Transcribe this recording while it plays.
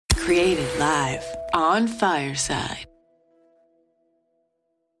Created live on Fireside.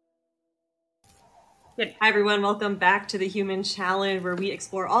 Good. Hi, everyone. Welcome back to the Human Challenge, where we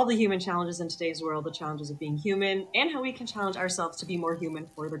explore all the human challenges in today's world, the challenges of being human, and how we can challenge ourselves to be more human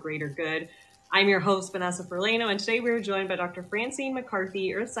for the greater good. I'm your host, Vanessa Ferlano, and today we're joined by Dr. Francine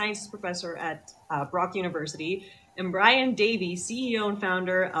McCarthy, Earth Sciences Professor at Brock University, and Brian Davey, CEO and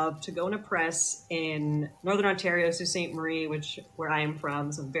founder of Tagona Press in Northern Ontario, Sault Ste. Marie, where I am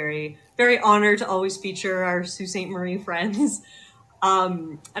from. So I'm very, very honored to always feature our Sault Ste. Marie friends.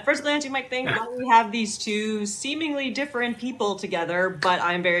 At first glance, you might think, why do we have these two seemingly different people together? But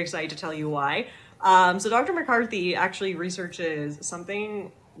I'm very excited to tell you why. So Dr. McCarthy actually researches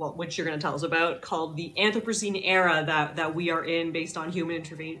something, which you're going to tell us about, called the Anthropocene era that we are in based on human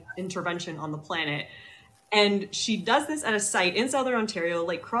intervention on the planet. And she does this at a site in Southern Ontario,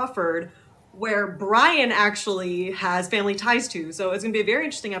 Lake Crawford, where Brian actually has family ties to. So it's going to be a very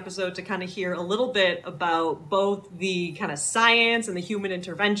interesting episode to kind of hear a little bit about both the kind of science and the human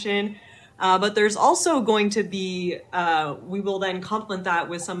intervention. But there's also going to be, we will then complement that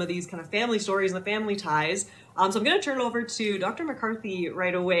with some of these kind of family stories and the family ties. So I'm going to turn it over to Dr. McCarthy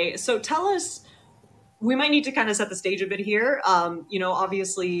right away. So tell us, we might need to kind of set the stage a bit here.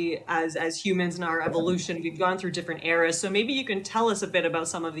 Obviously, as humans in our evolution, we've gone through different eras. So maybe you can tell us a bit about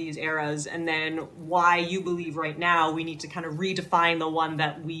some of these eras and then why you believe right now we need to kind of redefine the one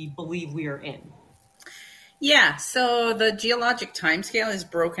that we believe we are in. Yeah, so the geologic timescale is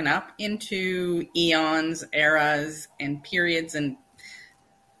broken up into eons, eras, and periods and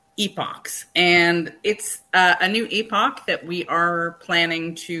epochs. And it's a new epoch that we are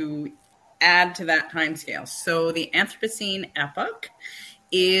planning to add to that timescale. So the Anthropocene epoch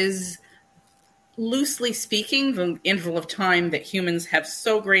is, loosely speaking, the interval of time that humans have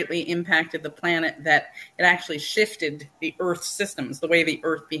so greatly impacted the planet that it actually shifted the Earth systems, the way the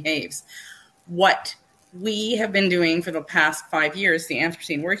Earth behaves. What we have been doing for the past 5 years, the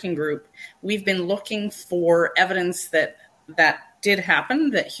Anthropocene Working Group, we've been looking for evidence that did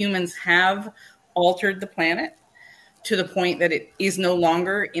happen, that humans have altered the planet to the point that it is no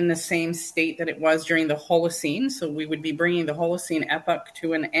longer in the same state that it was during the Holocene. So we would be bringing the Holocene epoch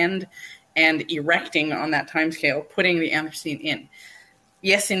to an end and erecting on that timescale, putting the Anthropocene in.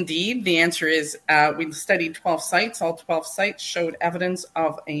 Yes, indeed. The answer is we studied 12 sites. All 12 sites showed evidence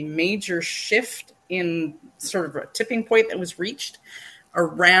of a major shift in sort of a tipping point that was reached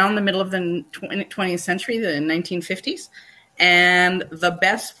around the middle of the 20th century, the 1950s. And the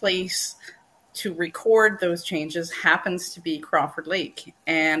best place to record those changes happens to be Crawford Lake.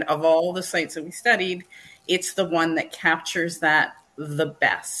 And of all the sites that we studied, it's the one that captures that the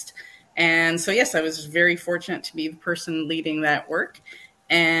best. And so, yes, I was very fortunate to be the person leading that work.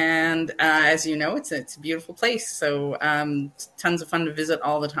 And as you know, it's a beautiful place. So tons of fun to visit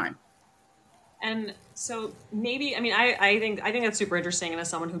all the time. And so maybe, I think that's super interesting. And as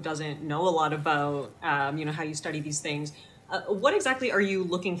someone who doesn't know a lot about, how you study these things, what exactly are you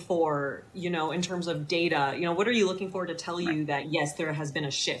looking for, in terms of data? What are you looking for to tell you that, yes, there has been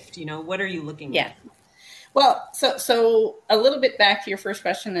a shift? What are you looking at? Well, so a little bit back to your first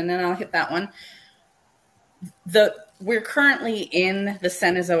question, and then I'll hit that one. We're currently in the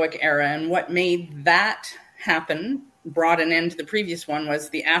Cenozoic era, and what made that happen, brought an end to the previous one, was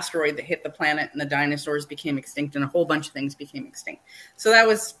the asteroid that hit the planet and the dinosaurs became extinct and a whole bunch of things became extinct. So that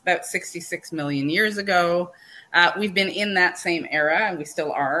was about 66 million years ago. We've been in that same era, and we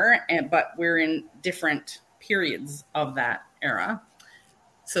still are, but we're in different periods of that era.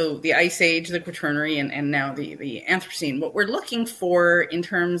 So the Ice Age, the Quaternary, and now the Anthropocene. What we're looking for in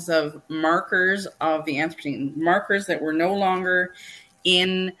terms of markers of the Anthropocene, markers that we're no longer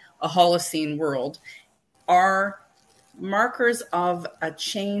in a Holocene world, are markers of a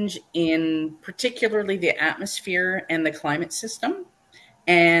change in particularly the atmosphere and the climate system,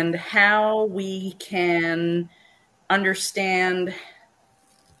 and how we can understand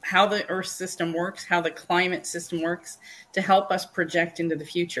how the Earth system works, how the climate system works, to help us project into the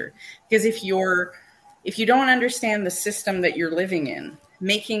future. Because if you don't understand the system that you're living in,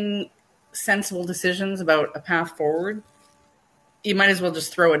 making sensible decisions about a path forward, you might as well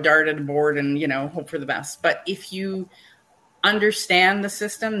just throw a dart at a board and, hope for the best. But if you understand the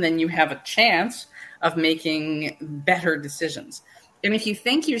system, then you have a chance of making better decisions. And if you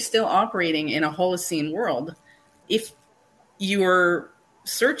think you're still operating in a Holocene world, if your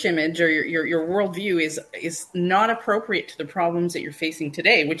search image or your worldview is not appropriate to the problems that you're facing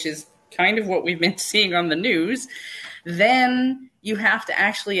today, which is kind of what we've been seeing on the news, then you have to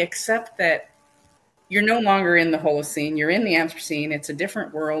actually accept that you're no longer in the Holocene, you're in the Anthropocene. It's a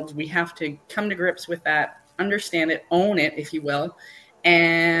different world. We have to come to grips with that, understand it, own it, if you will,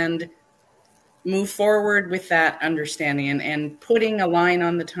 and move forward with that understanding and putting a line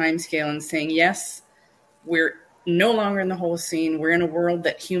on the timescale and saying, yes, we're no longer in the Holocene. We're in a world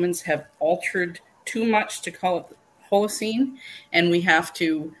that humans have altered too much to call it the Holocene, and we have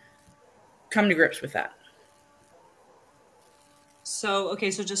to come to grips with that. So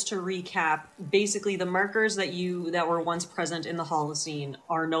just to recap, basically the markers that were once present in the Holocene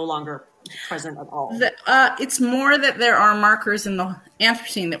are no longer present at all. It's more that there are markers in the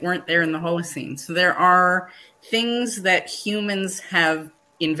Anthropocene that weren't there in the Holocene. So there are things that humans have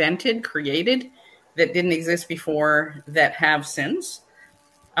invented, created, that didn't exist before that have since.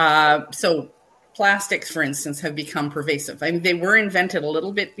 So plastics, for instance, have become pervasive. I mean, they were invented a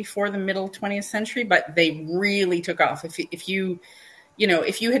little bit before the middle 20th century, but they really took off. If you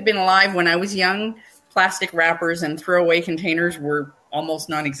had been alive when I was young, plastic wrappers and throwaway containers were almost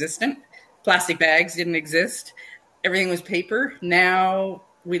non-existent. Plastic bags didn't exist. Everything was paper. Now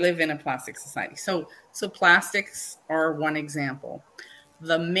we live in a plastic society. So plastics are one example.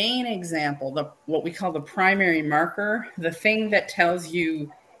 The main example, what we call the primary marker, the thing that tells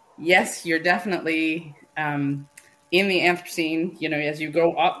you, yes, you're definitely in the Anthropocene, as you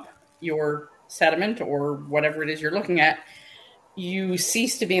go up your sediment or whatever it is you're looking at, you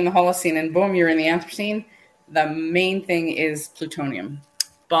cease to be in the Holocene and boom, you're in the Anthropocene. The main thing is plutonium,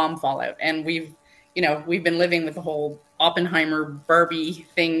 bomb fallout. And we've been living with the whole Oppenheimer Barbie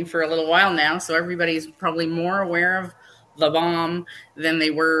thing for a little while now. So everybody's probably more aware of the bomb than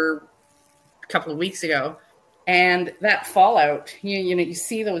they were a couple of weeks ago. And that fallout, you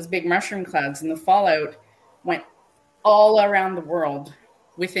see those big mushroom clouds, and the fallout went all around the world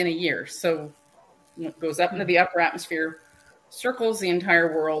within a year. So it goes up into the upper atmosphere, circles the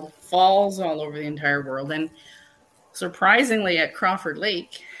entire world, falls all over the entire world. And surprisingly, at Crawford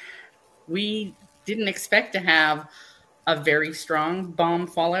Lake, we didn't expect to have a very strong bomb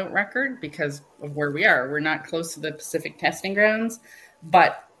fallout record because of where we are. We're not close to the Pacific testing grounds,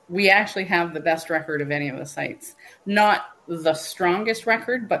 but we actually have the best record of any of the sites. Not the strongest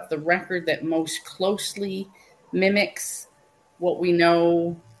record, but the record that most closely mimics what we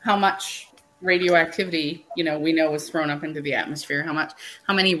know, how much radioactivity, we know was thrown up into the atmosphere,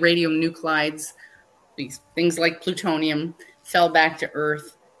 how many radionuclides, these things like plutonium, fell back to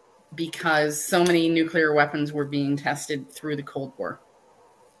Earth because so many nuclear weapons were being tested through the Cold War.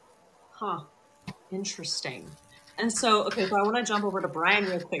 Huh. Interesting. And so I want to jump over to Brian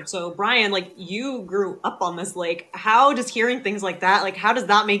real quick. So Brian, you grew up on this lake. How does hearing things like that, how does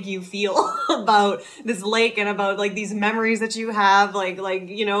that make you feel about this lake and about these memories that you have?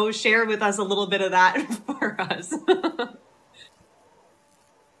 Share with us a little bit of that for us.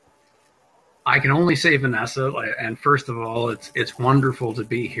 I can only say, Vanessa, and first of all, it's wonderful to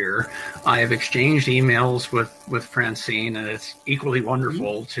be here. I have exchanged emails with Francine, and it's equally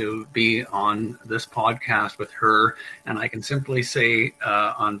wonderful to be on this podcast with her. And I can simply say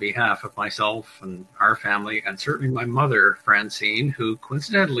on behalf of myself and our family, and certainly my mother, Francine, who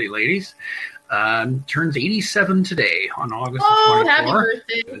coincidentally, ladies, turns 87 today on August 24th. Happy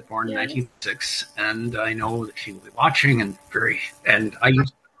birthday. She was born in 1906, and I know that she will be watching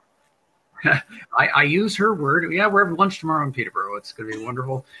I use her word. Yeah, we're having lunch tomorrow in Peterborough. It's going to be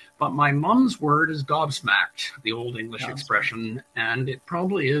wonderful. But my mom's word is gobsmacked, the old English expression, and it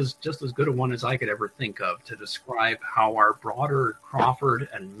probably is just as good a one as I could ever think of to describe how our broader Crawford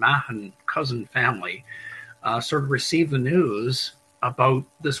and Mahon cousin family sort of received the news about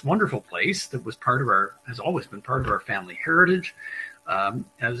this wonderful place that has always been part of our family heritage.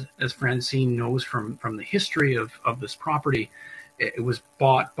 As Francine knows from the history of this property, it was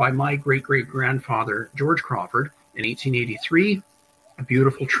bought by my great-great-grandfather, George Crawford, in 1883. A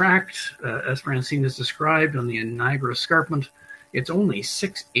beautiful tract, as Francine has described, on the Niagara Escarpment. It's only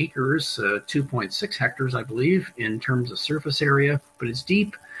 6 acres, 2.6 hectares, I believe, in terms of surface area, but it's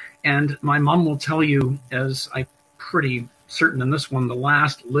deep. And my mom will tell you, as I'm pretty certain in this one, the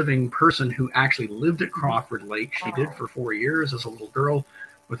last living person who actually lived at Crawford Lake, she did for 4 years as a little girl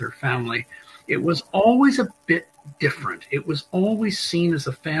with her family. It was always a bit different. It was always seen as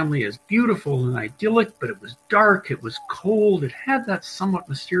a family as beautiful and idyllic, but it was dark, it was cold, it had that somewhat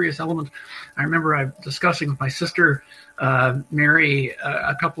mysterious element. I remember I was discussing with my sister, Mary,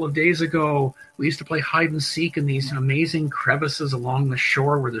 a couple of days ago. We used to play hide and seek in these amazing crevices along the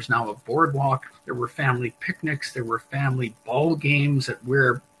shore where there's now a boardwalk. There were family picnics, there were family ball games at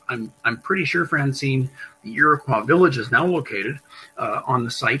where I'm pretty sure, Francine, the Iroquois village is now located on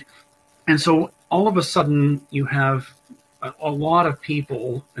the site. And so all of a sudden you have a lot of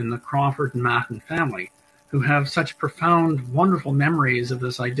people in the Crawford and Mahon family who have such profound, wonderful memories of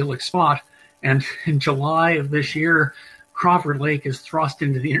this idyllic spot. And in July of this year, Crawford Lake is thrust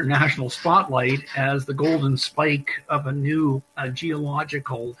into the international spotlight as the golden spike of a new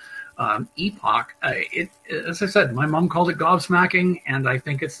geological epoch. As I said, my mom called it gobsmacking, and I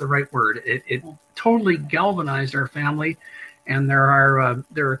think it's the right word. It totally galvanized our family, and there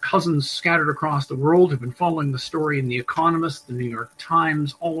are cousins scattered across the world who've been following the story in The Economist, the New York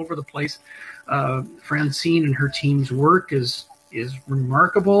Times, all over the place. Francine and her team's work is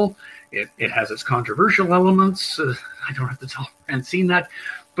remarkable. It has its controversial elements. I don't have to tell Francine that,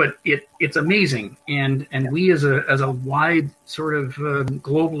 but it's amazing. And we as a wide sort of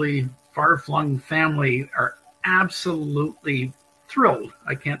globally far-flung family are absolutely thrilled.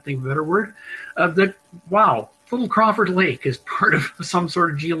 I can't think of a better word. That wow, Little Crawford Lake is part of some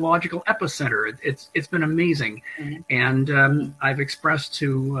sort of geological epicenter. It's been amazing, mm-hmm. And I've expressed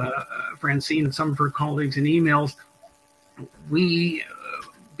to Francine and some of her colleagues in emails. We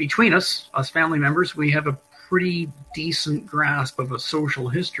between us family members, we have a pretty decent grasp of a social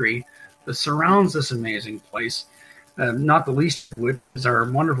history that surrounds this amazing place. Not the least of which is our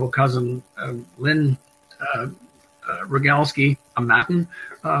wonderful cousin, Lynn Rogalski, a Matin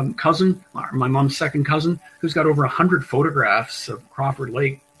cousin, my mom's second cousin, who's got over 100 photographs of Crawford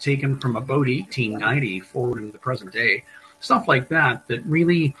Lake taken from about 1890 forward into the present day. Stuff like that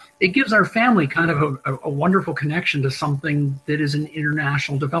really, it gives our family kind of a wonderful connection to something that is an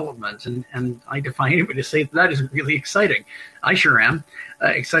international development. And I defy anybody to say that isn't really exciting. I sure am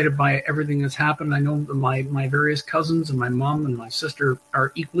excited by everything that's happened. I know that my various cousins and my mom and my sister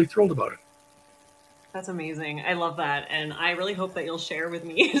are equally thrilled about it. That's amazing. I love that. And I really hope that you'll share with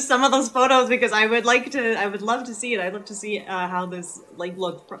me some of those photos, because I would love to see it. I'd love to see how this like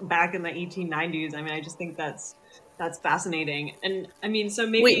looked back in the 1890s. I mean, I just think that's fascinating. And I mean, so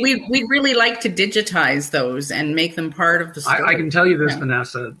maybe we'd really like to digitize those and make them part of the story. I can tell you this,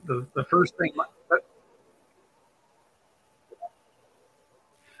 Vanessa, the first thing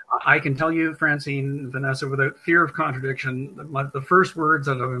I can tell you, Francine, Vanessa, without fear of contradiction, the first words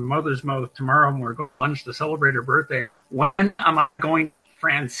out of my mother's mouth tomorrow when we're going to lunch to celebrate her birthday, when am I going,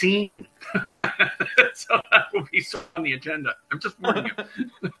 Francine? So that will be on the agenda. I'm just warning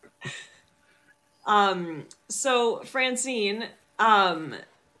you. So Francine,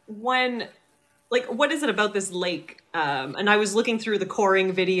 what is it about this lake? And I was looking through the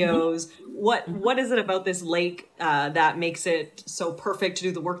coring videos. What is it about this lake that makes it so perfect to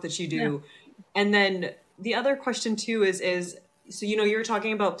do the work that you do? Yeah. And then the other question too is so you were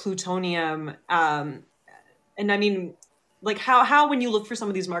talking about plutonium, and I mean, like how when you look for some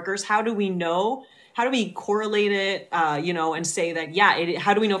of these markers, how do we know? How do we correlate it, and say that,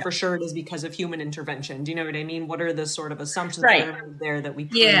 how do we know for sure it is because of human intervention? Do you know what I mean? What are the sort of assumptions that are there that we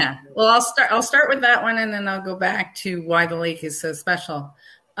prove? Yeah. Well, I'll start with that one, and then I'll go back to why the lake is so special.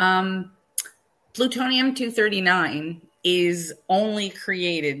 Plutonium-239 is only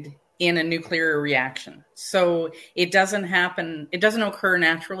created in a nuclear reaction. So it doesn't occur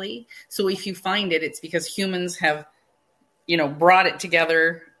naturally. So if you find it, it's because humans have, brought it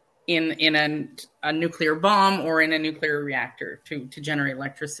together in a nuclear bomb or in a nuclear reactor to generate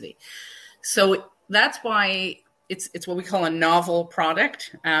electricity. So that's why it's what we call a novel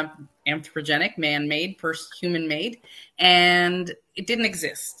product, anthropogenic, man-made, first human-made, and it didn't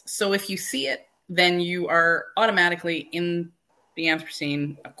exist. So if you see it, then you are automatically in the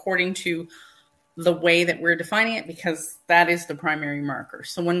Anthropocene according to the way that we're defining it, because that is the primary marker.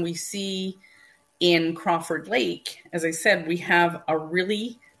 So when we see in Crawford Lake, as I said, we have a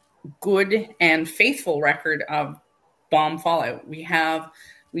really good and faithful record of bomb fallout.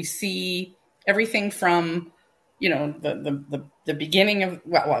 We see everything from, the beginning of,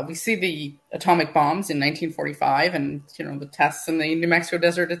 we see the atomic bombs in 1945 and, the tests in the New Mexico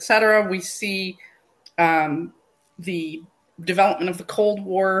desert, et cetera. We see the development of the Cold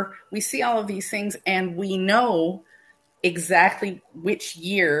War. We see all of these things, and we know exactly which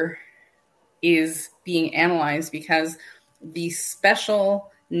year is being analyzed because the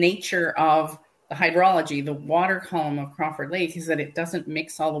special nature of the hydrology, the water column of Crawford Lake, is that it doesn't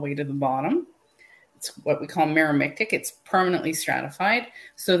mix all the way to the bottom. It's what we call meromictic. It's permanently stratified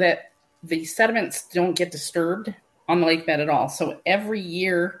so that the sediments don't get disturbed on the lake bed at all. So every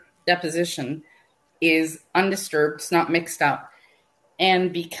year deposition is undisturbed. It's not mixed up.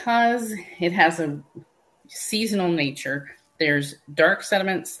 And because it has a seasonal nature, there's dark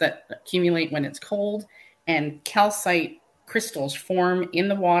sediments that accumulate when it's cold, and calcite crystals form in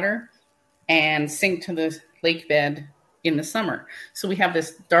the water and sink to the lake bed in the summer. So we have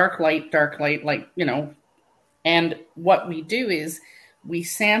this dark light, and what we do is we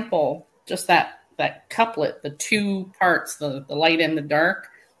sample just that couplet, the two parts, the light and the dark,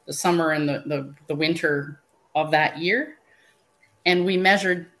 the summer and the winter of that year. And we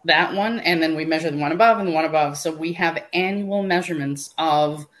measured that one, and then we measured the one above and the one above. So we have annual measurements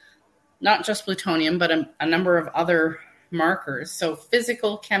of not just plutonium, but a number of other markers. So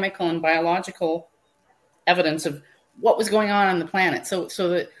physical, chemical, and biological evidence of what was going on the planet. So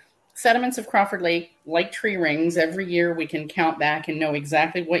the sediments of Crawford Lake, like tree rings, every year we can count back and know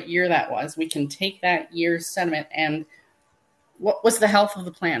exactly what year that was. We can take that year's sediment and what was the health of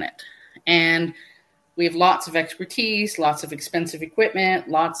the planet. And we have lots of expertise, lots of expensive equipment,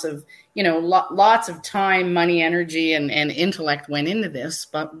 lots of time, money, energy, and intellect went into this.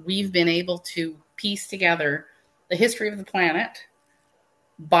 But we've been able to piece together the history of the planet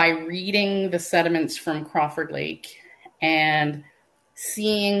by reading the sediments from Crawford Lake and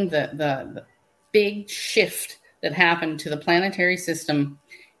seeing the big shift that happened to the planetary system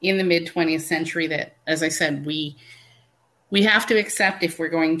in the mid-20th century that, as I said, we have to accept if we're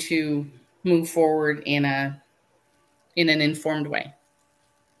going to move forward in an informed way.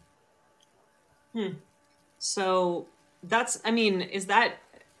 So is that,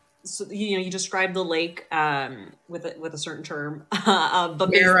 so, you described the lake with a certain term, but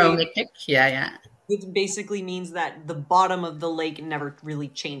Aerolictic, yeah. It basically means that the bottom of the lake never really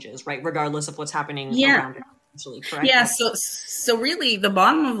changes, right? Regardless of what's happening around it, actually, correct? Yeah, so really the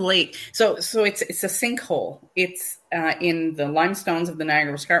bottom of the lake, so it's a sinkhole. It's in the limestones of the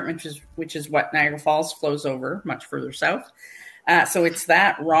Niagara Escarpment, which is what Niagara Falls flows over much further south. So it's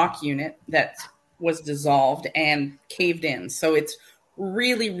that rock unit that was dissolved and caved in. So it's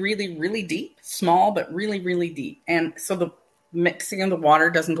really, really, really deep, small, but really, really deep. And so the mixing of the water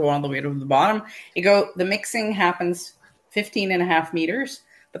doesn't go all the way to the bottom. The mixing happens 15.5 meters,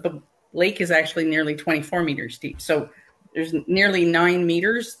 but the lake is actually nearly 24 meters deep. So there's nearly 9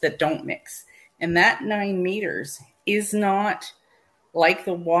 meters that don't mix. And that 9 meters is not like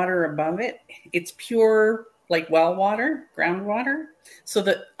the water above it. It's pure, like well water, groundwater. So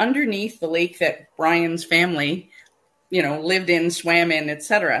that underneath the lake that Brian's family, lived in, swam in,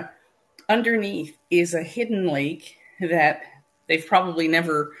 etc., underneath is a hidden lake that they've probably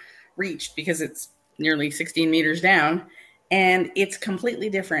never reached because it's nearly 16 meters down, and it's completely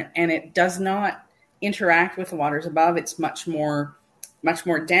different, and it does not interact with the waters above. It's much more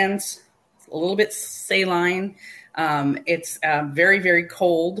dense, a little bit saline. It's very, very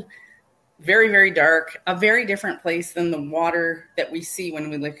cold, very, very dark, a very different place than the water that we see when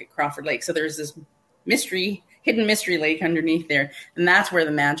we look at Crawford Lake. So there's this hidden mystery lake underneath there, and that's where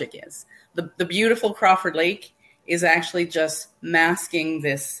the magic is. The beautiful Crawford Lake is actually just masking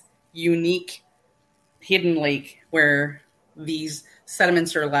this unique hidden lake where these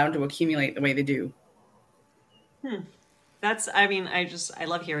sediments are allowed to accumulate the way they do. I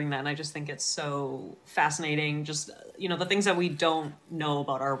love hearing that. And I just think it's so fascinating. Just, the things that we don't know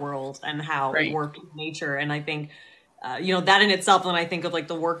about our world and how it works in nature. And I think, that in itself, when I think of like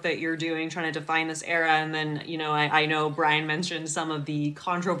the work that you're doing, trying to define this era. And then, I know Brian mentioned some of the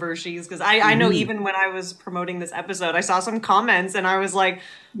controversies because I know even when I was promoting this episode, I saw some comments and I was like,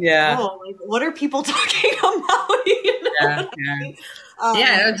 what are people talking about?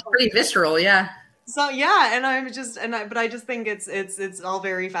 It's pretty visceral. Yeah. So yeah, and I just think it's all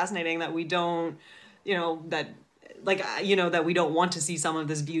very fascinating that we don't, that we don't want to see some of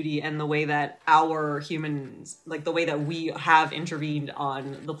this beauty and the way that our humans, like the way that we have intervened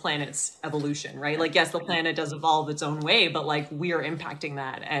on the planet's evolution, right? Like, yes, the planet does evolve its own way, but like we are impacting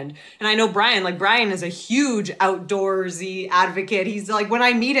that. And I know Brian is a huge outdoorsy advocate. He's like, when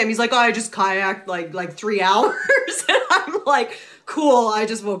I meet him, he's like, oh, I just kayaked like 3 hours. And I'm like, cool, I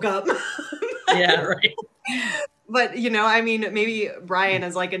just woke up. Yeah, right. But, maybe Brian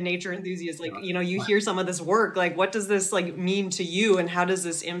as like a nature enthusiast, like, you hear some of this work, like, what does this like mean to you? And how does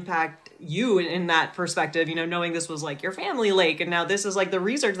this impact you in that perspective, knowing this was like your family lake and now this is like the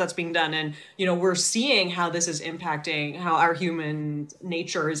research that's being done. And, we're seeing how this is impacting, how our human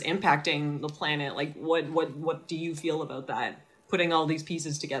nature is impacting the planet. Like, what do you feel about that? Putting all these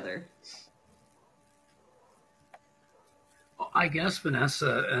pieces together? I guess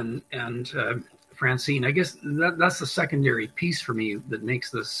Vanessa and Francine, I guess that's the secondary piece for me that makes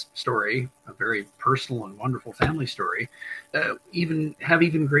this story a very personal and wonderful family story, even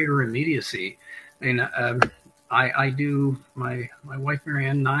greater immediacy. I mean, I do, my wife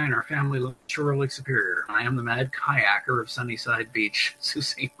Marianne and I and our family live in Shore Lake Superior. I am the mad kayaker of Sunnyside Beach, Sault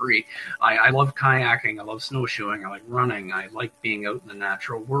Ste. Marie. I love kayaking, I love snowshoeing, I like running, I like being out in the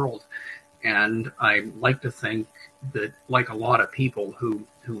natural world. And I like to think that, like a lot of people who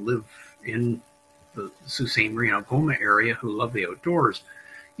live in the Sault Ste. Marie and Algoma area who love the outdoors,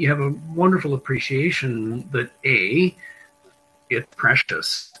 you have a wonderful appreciation that A, it's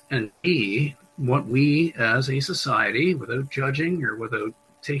precious, and B, what we as a society, without judging or without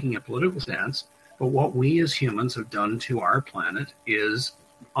taking a political stance, but what we as humans have done to our planet is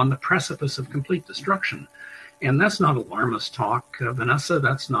on the precipice of complete destruction. And that's not alarmist talk, Vanessa.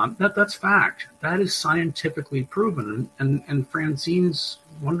 That's fact. That is scientifically proven. And Francine's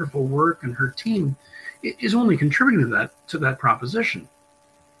wonderful work and her team is only contributing to that proposition.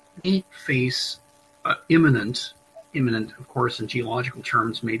 We face imminent, of course, in geological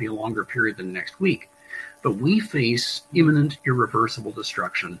terms, maybe a longer period than next week, but we face imminent, irreversible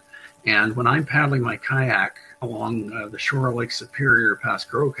destruction. And when I'm paddling my kayak along the shore of Lake Superior past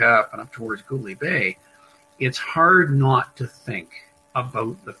Grocap and up towards Gooley Bay, it's hard not to think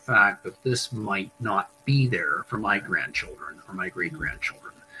about the fact that this might not be there for my grandchildren or my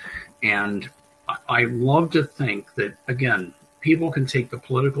great-grandchildren. And I love to think that, again, people can take the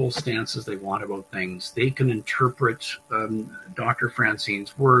political stances they want about things. They can interpret Dr.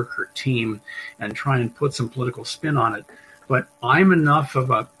 Francine's work, her team, and try and put some political spin on it. But I'm enough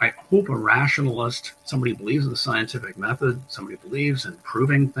of I hope, a rationalist. Somebody believes in the scientific method. Somebody believes in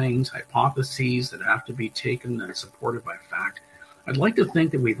proving things, hypotheses that have to be taken and supported by fact. I'd like to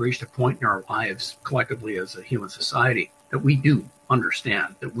think that we've reached a point in our lives collectively as a human society that we do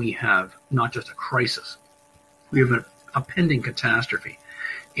understand that we have not just a crisis, we have a pending catastrophe.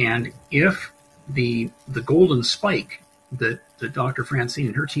 And if the golden spike that Dr. Francine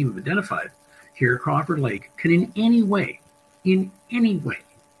and her team have identified here at Crawford Lake can in any way,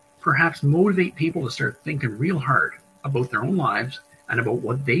 perhaps motivate people to start thinking real hard about their own lives and about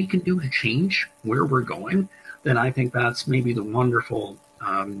what they can do to change where we're going, then I think that's maybe the wonderful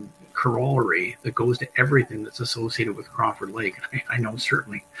corollary that goes to everything that's associated with Crawford Lake. I know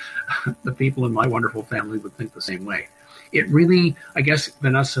certainly the people in my wonderful family would think the same way. It really, I guess,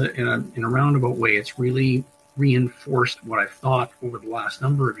 Vanessa, in a roundabout way, it's really reinforced what I've thought over the last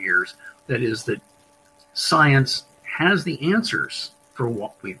number of years. That is that science has the answers for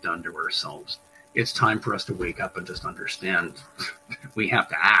what we've done to ourselves. It's time for us to wake up and just understand we have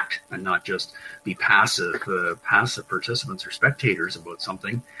to act and not just be passive participants or spectators about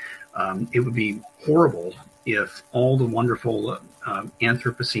something. It would be horrible if all the wonderful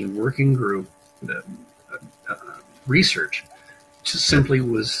Anthropocene working group research just simply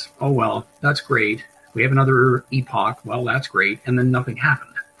was, oh, well, that's great. We have another epoch. Well, that's great. And then nothing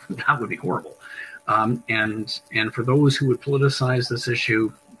happened. That would be horrible. And for those who would politicize this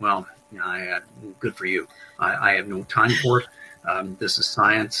issue, well, good for you. I have no time for it. This is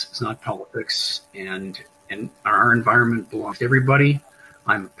science. It's not politics. And our environment belongs to everybody.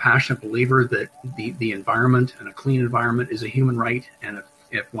 I'm a passionate believer that the environment and a clean environment is a human right. And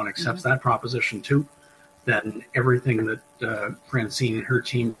if one accepts that proposition too, then everything that Francine and her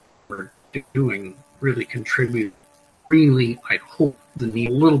team are doing really contribute. Really, I hope the need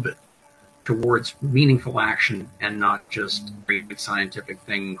a little bit towards meaningful action and not just great scientific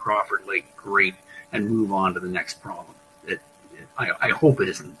thing, Crawford Lake, great, and move on to the next problem. I hope it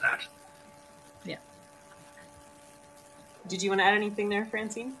isn't that. Yeah. Did you want to add anything there,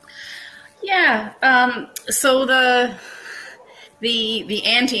 Francine? Yeah. So the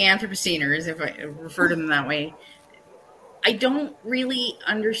anti-Anthropoceners, if I refer to them that way, I don't really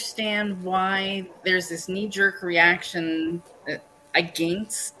understand why there's this knee-jerk reaction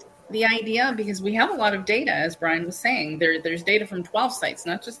against the idea, because we have a lot of data, as Brian was saying. There's data from 12 sites,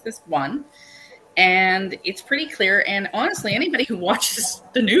 not just this one. And it's pretty clear. And honestly, anybody who watches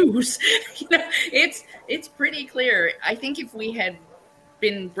the news, it's pretty clear. I think if we had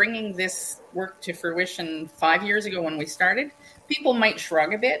been bringing this work to fruition 5 years ago when we started, people might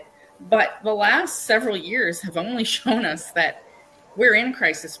shrug a bit. But the last several years have only shown us that we're in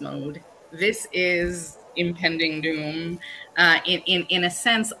crisis mode. This is impending doom, in a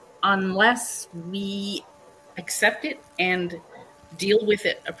sense, unless we accept it and deal with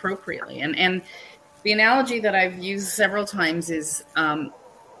it appropriately. And the analogy that I've used several times is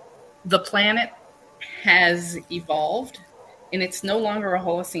the planet has evolved, and it's no longer a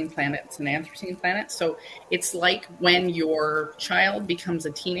Holocene planet, it's an Anthropocene planet. So it's like when your child becomes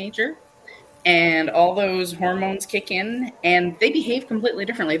a teenager and all those hormones kick in and they behave completely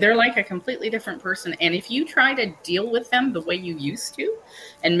differently. They're like a completely different person. And if you try to deal with them the way you used to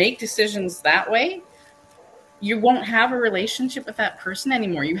and make decisions that way, you won't have a relationship with that person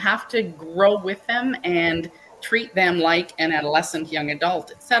anymore. You have to grow with them and treat them like an adolescent, young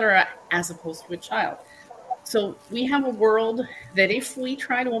adult, etc., as opposed to a child. So we have a world that if we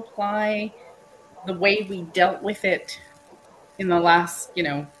try to apply the way we dealt with it in the last,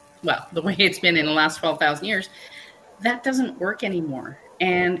 the way it's been in the last 12,000 years, that doesn't work anymore.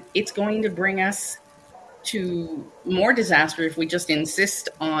 And it's going to bring us to more disaster if we just insist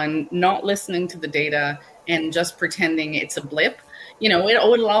on not listening to the data and just pretending it's a blip.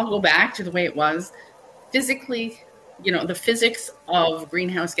 It'll all go back to the way it was. Physically, the physics of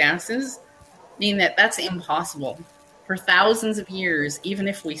greenhouse gases mean that that's impossible. For thousands of years, even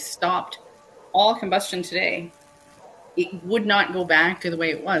if we stopped all combustion today, it would not go back to the way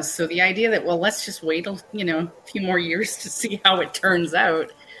it was. So the idea that, well, let's just wait a few more years to see how it turns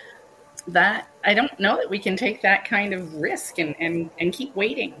out, that I don't know that we can take that kind of risk and keep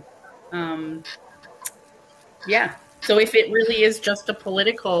waiting. Yeah. So if it really is just a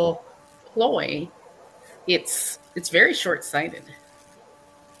political ploy, it's very short-sighted.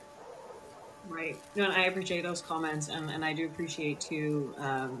 Right. And I appreciate those comments, and I do appreciate too,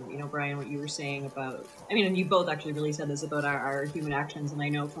 Brian, what you were saying about, and you both actually really said this about our human actions. And I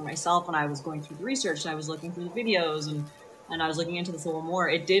know for myself, when I was going through the research and I was looking through the videos and I was looking into this a little more,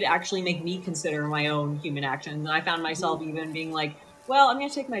 it did actually make me consider my own human actions. And I found myself even being like, well, I'm going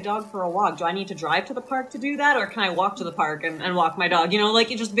to take my dog for a walk. Do I need to drive to the park to do that? Or can I walk to the park and walk my dog?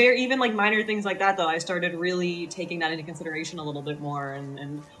 It just even like minor things like that, though, I started really taking that into consideration a little bit more.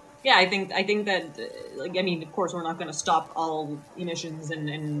 And yeah, I think that, of course, we're not going to stop all emissions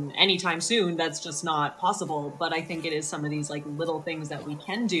in anytime soon. That's just not possible. But I think it is some of these like little things that we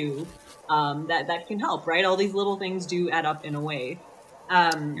can do that can help, right? All these little things do add up in a way.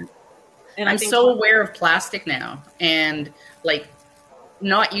 And I'm so aware of plastic now, and like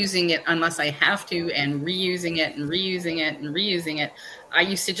not using it unless I have to, and reusing it and reusing it and reusing it. I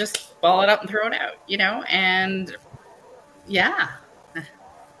used to just ball it up and throw it out, and yeah.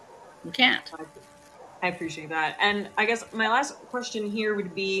 We can't. I appreciate that. And I guess my last question here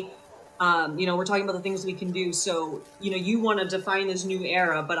would be, we're talking about the things we can do. So, you want to define this new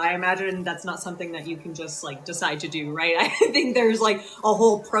era, but I imagine that's not something that you can just like decide to do, right? I think there's like a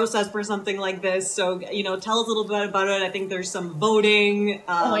whole process for something like this. So, tell us a little bit about it. I think there's some voting.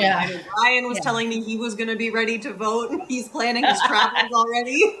 I know Brian was telling me he was going to be ready to vote. He's planning his travels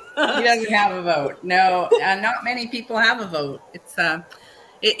already. He doesn't have a vote. No, not many people have a vote. It's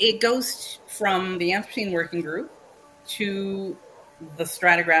It goes from the Anthropocene Working Group to the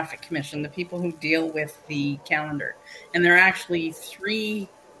Stratigraphic Commission, the people who deal with the calendar. And there are actually 3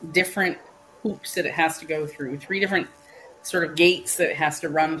 different hoops that it has to go through, 3 different sort of gates that it has to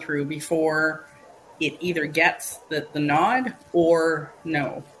run through before it either gets the nod or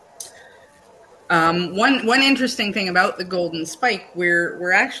no. One interesting thing about the golden spike,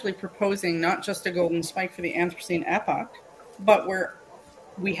 we're actually proposing not just a golden spike for the Anthropocene epoch, but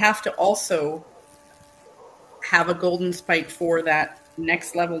we have to also have a golden spike for that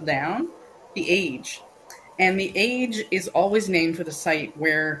next level down, the age. And the age is always named for the site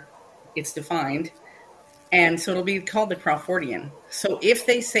where it's defined. And so it'll be called the Crawfordian. So if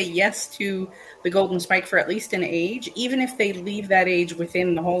they say yes to the golden spike for at least an age, even if they leave that age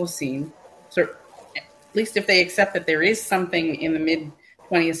within the Holocene, so at least if they accept that there is something in the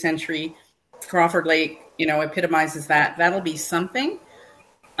mid-20th century, Crawford Lake, epitomizes that, that'll be something.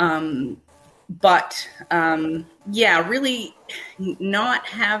 Really not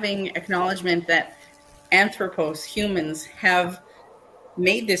having acknowledgement that anthropos, humans, have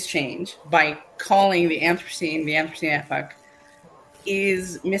made this change by calling the Anthropocene epoch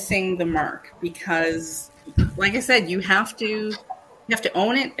is missing the mark, because, like I said, you have to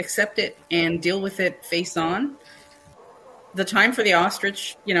own it, accept it, and deal with it face on. The time for the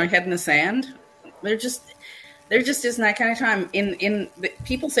ostrich, head in the sand, there just isn't that kind of time.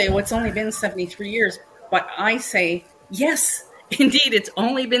 People say, well, it's only been 73 years. But I say, yes, indeed, it's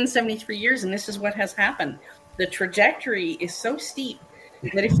only been 73 years, and this is what has happened. The trajectory is so steep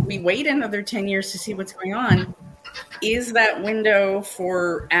that if we wait another 10 years to see what's going on, is that window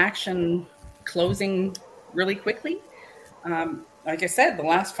for action closing really quickly? Like I said, the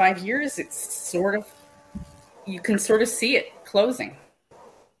last 5 years, it's you can sort of see it closing.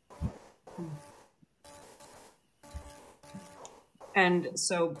 And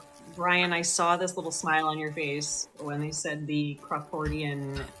so, Brian, I saw this little smile on your face when they said the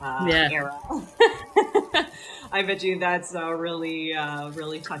Crawfordian era. I bet you that's a really,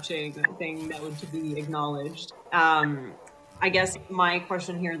 really touching thing that would be acknowledged. I guess my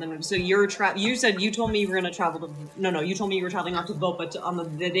question here then, so you told me you were going to travel to, you told me you were traveling not to vote, but on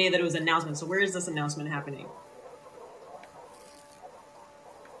the day that it was announcement. So where is this announcement happening?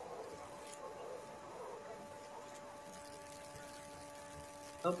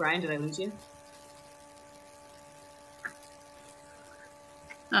 Oh, Brian, did I lose you?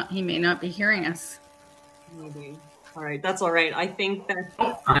 Oh, he may not be hearing us. Maybe. All right, that's all right. I think that...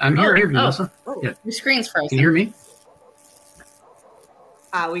 I'm here, Melissa. Oh, yeah. Your screen's frozen. Can you hear me?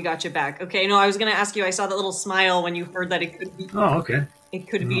 We got you back. Okay, no, I was going to ask you, I saw that little smile when you heard that it could be Oh, okay. it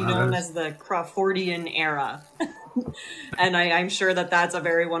could be known as the Crawfordian era. And I'm sure that that's a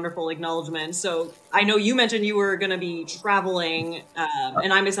very wonderful acknowledgement. So I know you mentioned you were going to be traveling,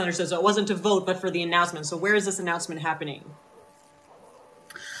 and I misunderstood. So it wasn't to vote, but for the announcement. So where is this announcement happening?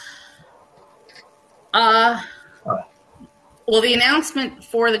 Well, the announcement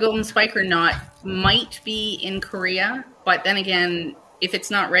for the Golden Spike or not might be in Korea, but then again, if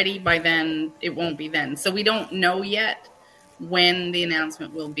it's not ready by then, it won't be then. So we don't know yet when the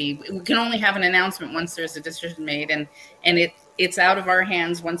announcement will be. We can only have an announcement once there's a decision made, and it's out of our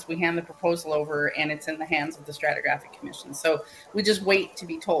hands once we hand the proposal over, and it's in the hands of the Stratigraphic Commission. So we just wait to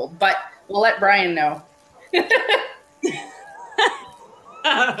be told, but we'll let Brian know.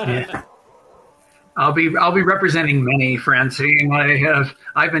 Yeah. I'll be representing many, Francine.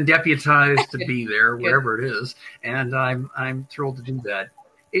 I've been deputized to be there wherever it is, and I'm thrilled to do that.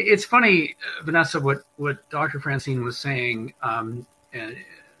 It's funny, Vanessa, what Dr. Francine was saying.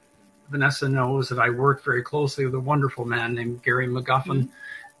 Vanessa knows that I work very closely with a wonderful man named Gary McGuffin.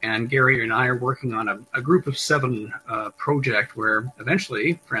 And Gary and I are working on a group of 7 project where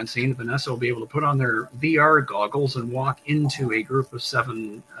eventually Francine and Vanessa will be able to put on their VR goggles and walk into a group of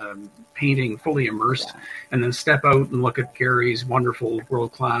 7 painting fully immersed, and then step out and look at Gary's wonderful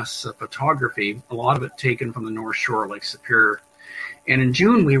world-class photography, a lot of it taken from the North Shore, Lake Superior. And in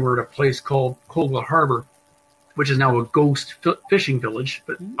June, we were at a place called Colville Harbor, which is now a ghost fishing village,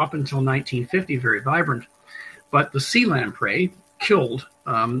 but up until 1950, very vibrant. But the sea lamprey killed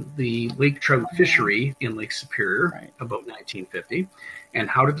the lake trout fishery in Lake Superior about 1950. And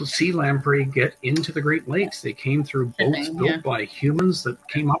how did the sea lamprey get into the Great Lakes? They came through boats built by humans that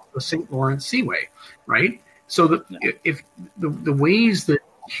came up the St. Lawrence Seaway, right? So if the ways that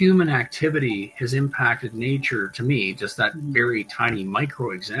human activity has impacted nature, to me, just that very tiny micro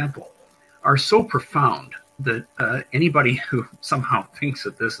example, are so profound that anybody who somehow thinks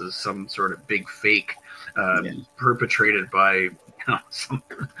that this is some sort of big fake perpetrated by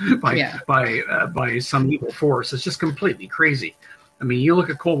by some evil force is just completely crazy. I mean, you look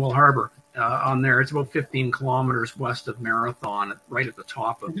at Colville Harbor on there; it's about 15 kilometers west of Marathon, right at the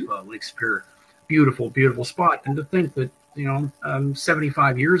top of Lake Superior. Beautiful, beautiful spot. And to think that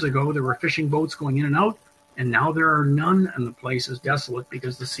 75 years ago there were fishing boats going in and out, and now there are none, and the place is desolate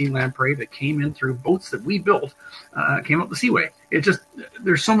because the sea lamprey that came in through boats that we built came up the seaway. It just,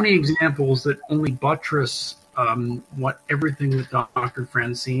 there's so many examples that only buttress what everything that Dr.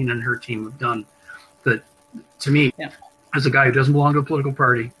 Francine and her team have done. That, to me, as a guy who doesn't belong to a political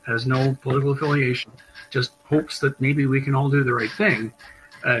party, has no political affiliation, just hopes that maybe we can all do the right thing.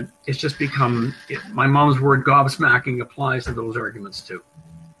 It's just become, my mom's word gobsmacking applies to those arguments too.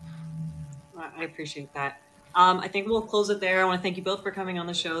 I appreciate that. I think we'll close it there. I want to thank you both for coming on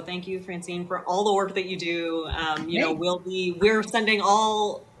the show. Thank you, Francine, for all the work that you do. We're sending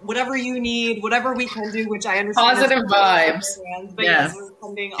all, whatever you need, whatever we can do, which I understand. Positive vibes. But yes, we're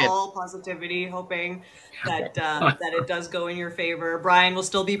sending all positivity, hoping that that it does go in your favor. Brian will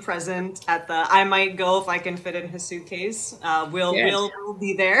still be present at I might go if I can fit in his suitcase. We'll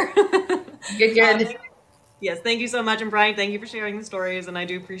be there. Good. Yes, thank you so much. And Brian, thank you for sharing the stories. And I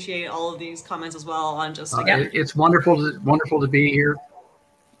do appreciate all of these comments as well on just, it's wonderful to be here.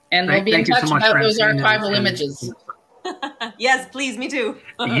 And we'll be in touch about those archival images. Yes, please, me too.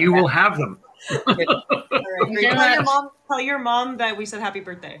 You will have them. All right. Tell your mom that we said happy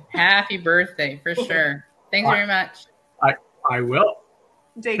birthday. Happy birthday, for sure. Thanks very much. I will.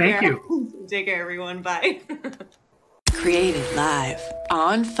 Thank you. Take care, everyone. Bye. Created live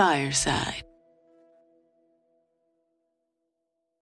on Fireside.